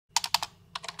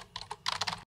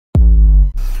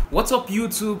What's up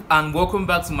YouTube, and welcome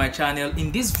back to my channel.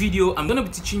 In this video I'm going to be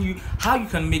teaching you how you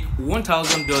can make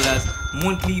 $1,000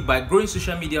 monthly by growing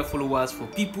social media followers for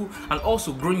people and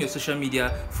also growing your social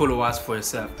media followers for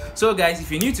yourself. So guys, if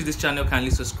you're new to this channel,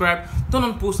 kindly subscribe, turn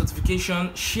on post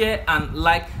notification, share and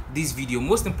like this video.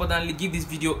 Most importantly, give this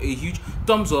video a huge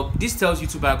thumbs up. This tells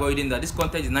YouTube algorithm that this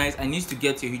content is nice and needs to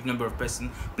get to a huge number of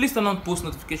persons. Please turn on post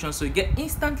notifications so you get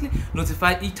instantly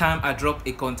notified each time I drop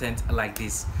a content like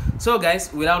this. So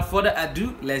guys, without further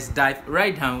ado, let's dive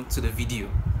right down to the video.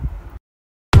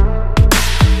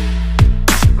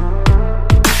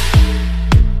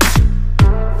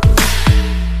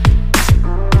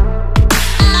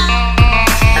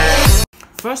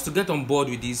 First, to get on board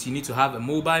with this, you need to have a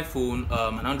mobile phone,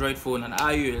 an Android phone, an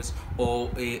iOS, or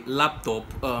a laptop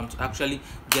to actually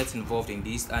get involved in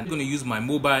this. And I'm going to use my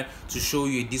mobile to show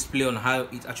you a display on how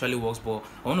it actually works, but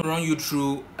I want to run you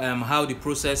through how the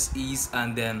process is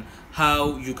and then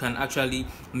how you can actually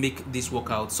make this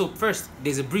work out. So first,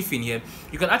 there's a briefing here.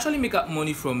 You can actually make up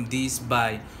money from this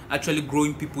by actually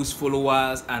growing people's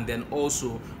followers and then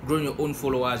also growing your own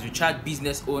followers. You charge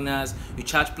business owners, you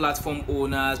charge platform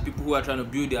owners, people who are trying to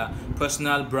build their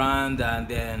personal brand and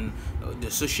then the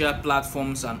social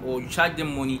platforms and all. You charge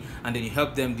them money and then you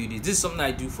help them do this. This is something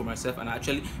I do for myself and I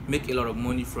actually make a lot of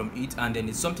money from it, and then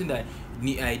it's something that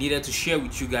I needed to share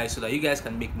with you guys so that you guys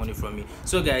can make money from me.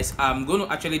 So guys, I'm going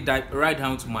to actually dive right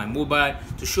down to my mobile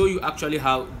to show you actually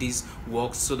how this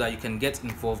works so that you can get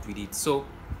involved with it. So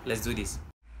let's do this.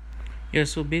 Yeah,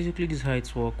 so basically this is how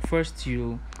it works. First,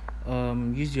 you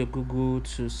use your Google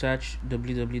to search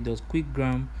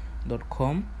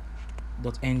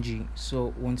www.quickgram.com.ng.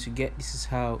 So once you get, this is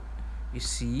how you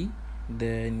see,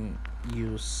 then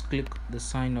you click the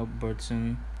sign up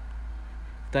button.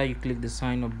 After you click the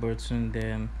sign up button,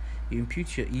 then you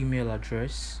input your email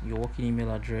address, your working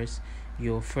email address,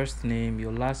 your first name,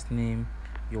 your last name,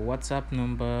 your WhatsApp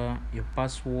number, your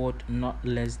password not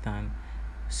less than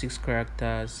 6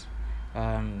 characters.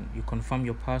 You confirm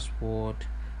your password,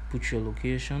 put your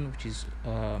location, which is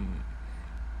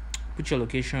put your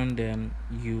location, then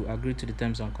you agree to the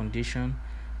terms and condition,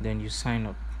 then you sign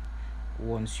up.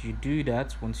 Once you do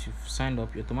that, once you've signed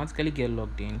up, you automatically get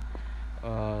logged in,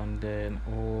 and then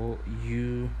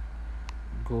you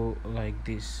go like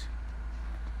this.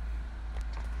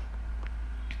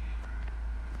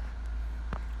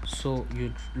 So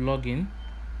you log in.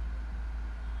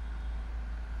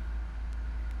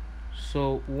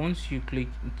 So once you click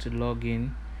to log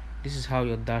in, this is how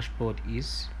your dashboard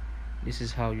is. This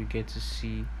is how you get to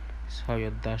see, this is how your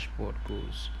dashboard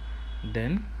goes.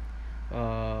 Then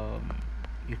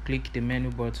you click the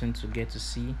menu button to get to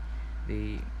see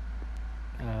the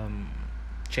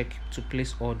check to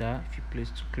place order. If you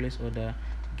place order,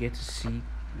 you get to see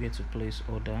where to place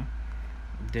order.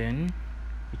 Then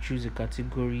you choose a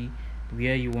category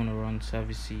where you want to run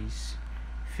services: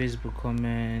 Facebook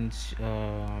comments,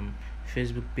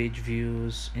 Facebook page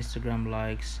views, Instagram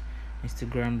likes,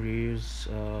 Instagram reels,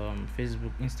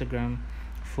 Instagram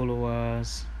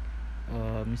followers,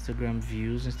 Instagram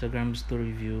views, Instagram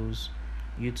story views,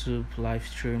 YouTube live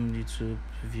stream, YouTube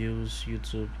views,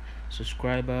 YouTube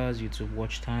subscribers, YouTube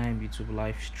watch time, YouTube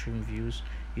live stream views,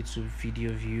 YouTube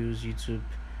video views, YouTube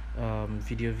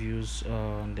video views,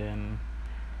 and then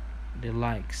the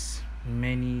likes,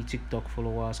 many TikTok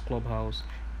followers, Clubhouse,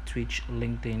 Twitch,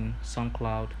 LinkedIn,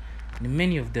 SoundCloud,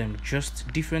 many of them,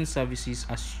 just different services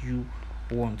as you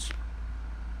want,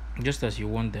 just as you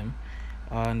want them.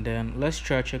 And then let's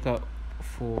check out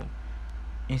for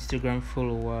Instagram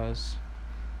followers.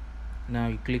 Now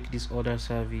you click this order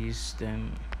service,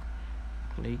 then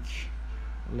click,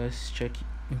 let's check,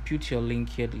 input your link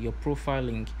here, your profile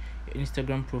link, your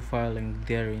Instagram profile link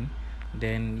therein,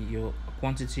 then your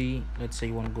quantity. Let's say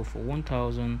you want to go for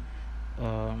 1,000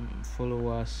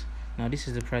 followers. Now this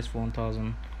is the price for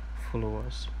 1,000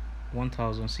 followers,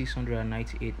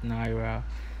 1,698 naira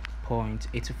point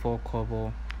 84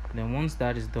 kobo. Then once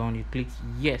that is done, you click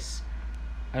yes,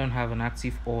 I don't have an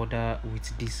active order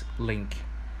with this link.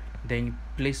 Then you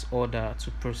place order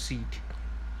to proceed.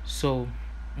 So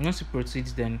once you proceed,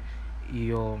 then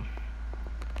your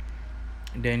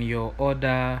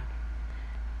order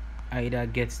either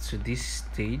gets to this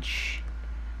stage,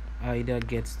 and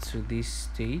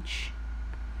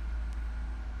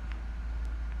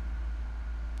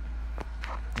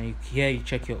here you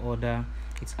check your order.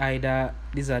 It's either,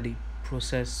 these are the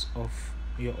process of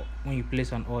your, when you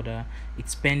place an order,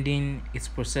 it's pending, it's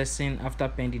processing. After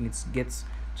pending, it gets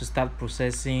to start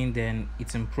processing, then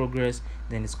it's in progress,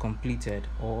 then it's completed,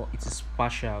 or it is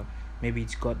partial. Maybe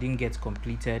it didn't get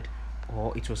completed,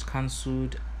 or it was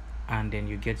cancelled and then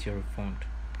you get your refund.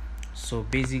 So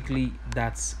basically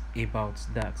that's about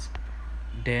that.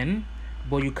 Then,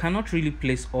 but you cannot really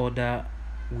place order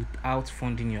without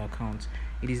funding your account.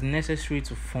 It is necessary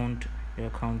to fund your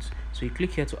account. So you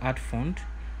click here to add fund.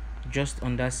 Just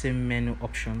on that same menu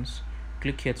options,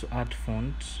 click here to add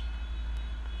funds.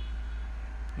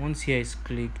 Once here is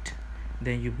clicked,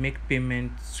 then you make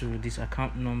payment to this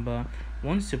account number.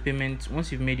 Once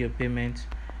you've made your payment,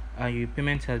 your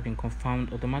payment has been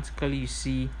confirmed, automatically you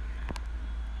see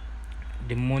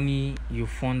the money you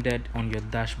funded on your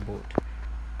dashboard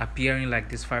appearing like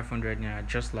this, 500 naira,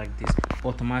 just like this,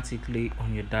 automatically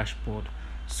on your dashboard.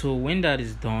 So when that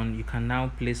is done, you can now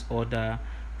place order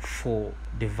for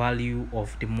the value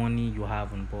of the money you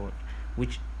have on board,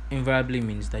 which invariably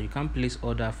means that you can place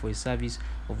order for a service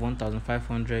of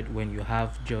 1500 when you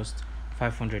have just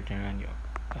 500 naira on your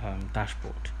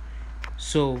dashboard.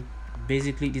 So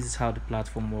basically this is how the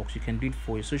platform works. You can do it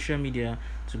for your social media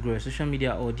to grow a social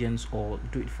media audience, or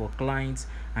do it for clients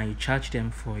and you charge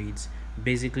them for it.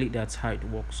 Basically that's how it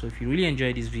works. So if you really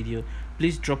enjoyed this video,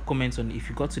 please drop comments on, if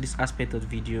you got to this aspect of the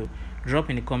video, drop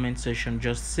in the comment section,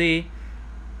 just say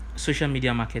social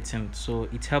media marketing, so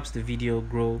it helps the video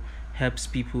grow, helps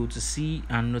people to see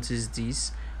and notice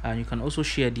this. And you can also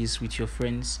share this with your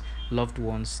friends, loved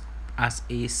ones, as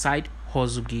a side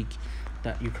hustle gig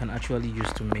that you can actually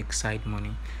use to make side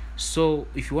money. So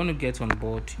if you want to get on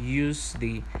board, use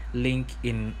the link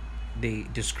in the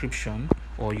description,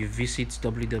 or you visit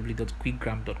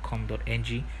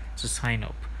www.quickgram.com.ng to sign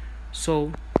up.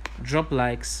 So drop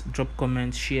likes, drop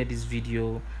comments, share this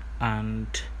video, and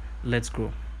let's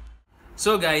grow.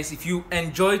 So guys, if you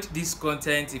enjoyed this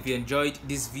content, if you enjoyed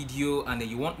this video and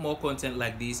you want more content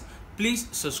like this, please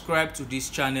subscribe to this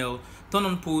channel, turn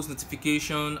on post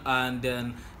notification, and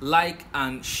then like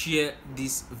and share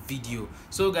this video.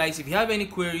 So guys, if you have any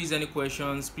queries, any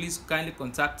questions, please kindly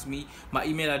contact me. My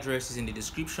email address is in the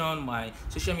description, my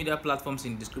social media platforms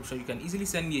in the description. You can easily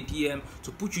send me a DM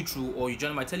to put you through, or you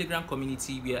join my Telegram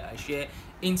community where I share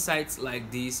insights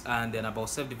like this, and then about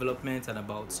self-development and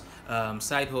about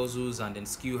side hustles and then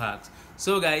skill hacks.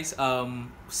 So guys,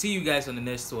 see you guys on the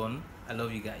next one. I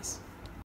love you guys.